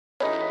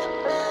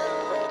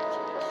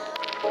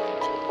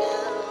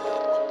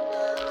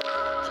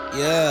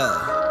Yeah.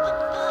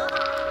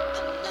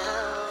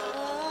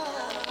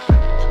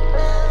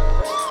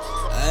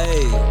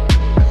 Hey.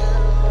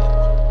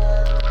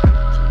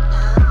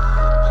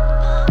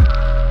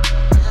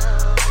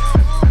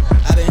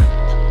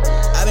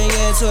 I've been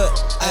getting to it.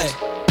 Ay.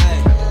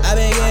 I've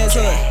been getting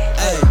to it.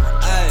 Ay.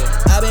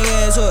 I've been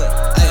getting to it.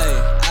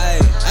 Ay.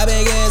 I've been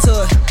getting to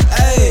it.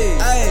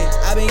 Ay.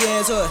 I've been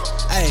getting to it.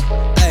 Ay.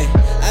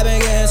 I've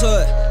been getting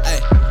to it. Ay.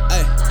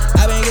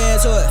 I've been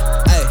getting to it.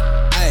 Ay.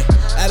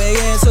 I've been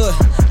getting to it.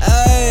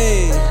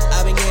 Ay.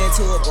 I've been getting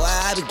to it, boy.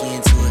 I've been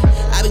getting to it.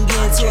 I've been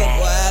getting to it,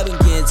 boy. I've been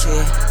getting to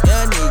it.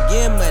 Young nigga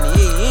getting money,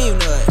 he ain't even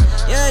know it.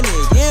 Young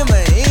nigga getting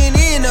money, he ain't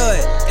even know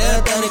it.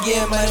 YungThunda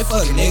getting money,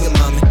 fucking nigga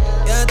mommy.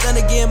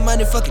 YungThunda getting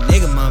money, fucking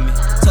nigga mommy.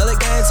 Told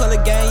the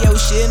gang, yeah, we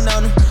shitting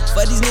on them.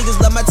 Fuck these niggas,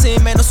 love my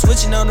team, ain't no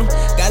switching on them.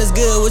 God is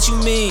good, what you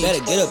mean? Better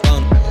get up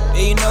on them.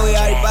 Yeah, you know we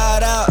already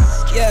bought out.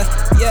 Yeah,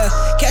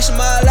 cash them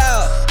all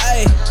out.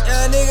 Ayy,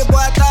 young nigga, boy,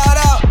 I thought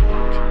out.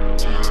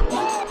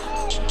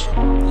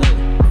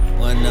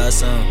 One another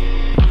song.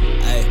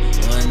 Ayy,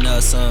 one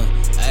another song.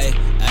 Ayy,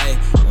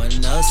 one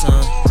another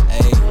song.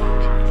 Ayy,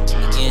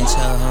 getting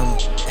your homie.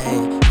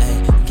 Ayy,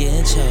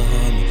 getting your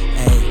homie.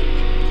 Ayy,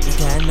 you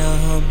got no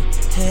homie.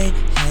 Hey,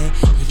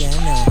 you got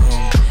no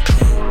homie.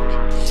 Hey,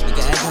 you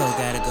gotta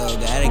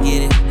gotta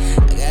get it. I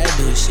gotta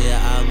do shit,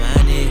 all my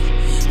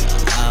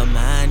niggas, all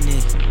my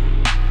niggas.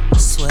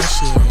 Swear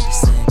shit ain't the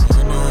same,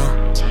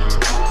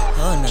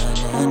 oh no.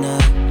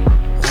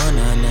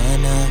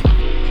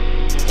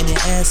 And they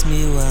ask me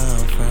where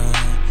I'm from.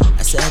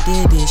 I said I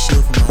did this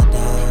shit for my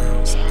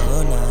dogs.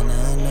 Oh no.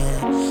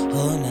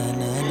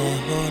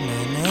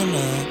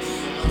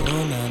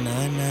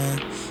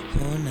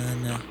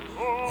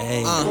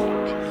 Hey,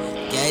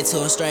 gave to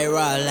him straight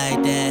raw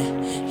like that.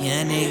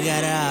 Yeah, nigga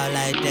got it all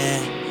like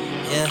that.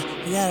 Yeah,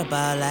 you got a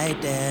ball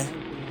like that.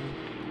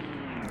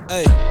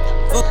 Hey,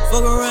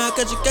 fuck around,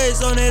 catch a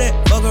case on that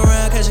ass. Fuck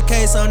around, catch a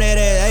case on that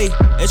ass. Hey,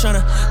 they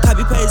tryna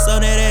copy paste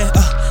on that ass.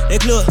 They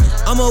clue,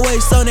 I'ma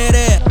waste on that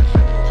ass.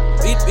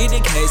 Beat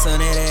the case on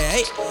that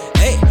ass.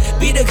 Hey,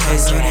 beat the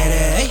case on that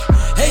ass.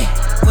 Hey,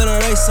 put a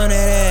race on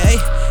that ass.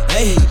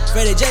 Hey,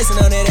 Freddie Jason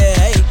on that ass.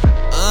 Hey,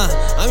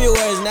 I'm your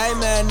worst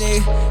nightmare,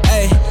 nigga.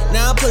 Hey,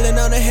 now I'm pulling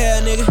on the hair,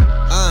 nigga.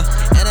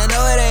 And I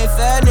know it ain't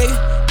fair, nigga.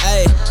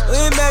 Hey, we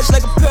ain't match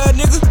like a pair,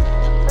 nigga.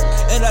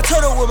 And I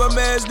turn up with my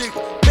mans, nigga.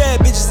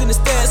 Bad bitches in the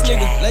stands,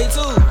 nigga. Late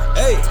too.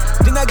 Hey,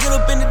 then I get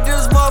up in the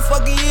deals,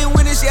 motherfucker. You ain't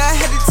winning, shit. I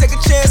had to take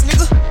a chance,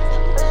 nigga.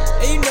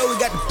 And you know we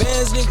got the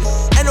bands, nigga.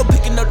 Ain't no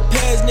picking up the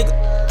pads, nigga.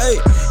 Hey,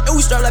 and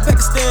we start like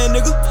Pakistan,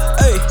 nigga.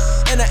 Hey,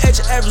 and I ain't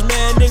your average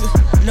man, nigga.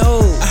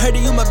 No, I heard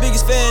that you my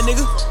biggest fan,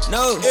 nigga.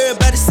 No,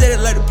 everybody said it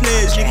like the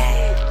pledge, nigga.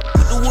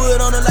 Put the wood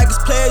on it like it's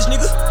pledge,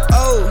 nigga.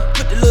 Oh,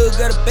 put the little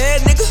girl to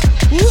bed, nigga.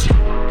 Woo.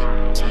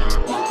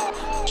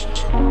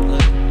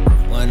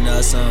 One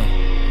another song.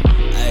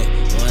 Ay,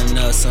 one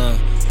another song.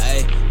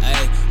 Ay,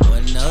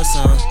 one another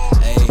song.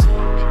 Ay,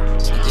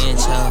 getting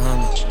your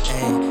homie.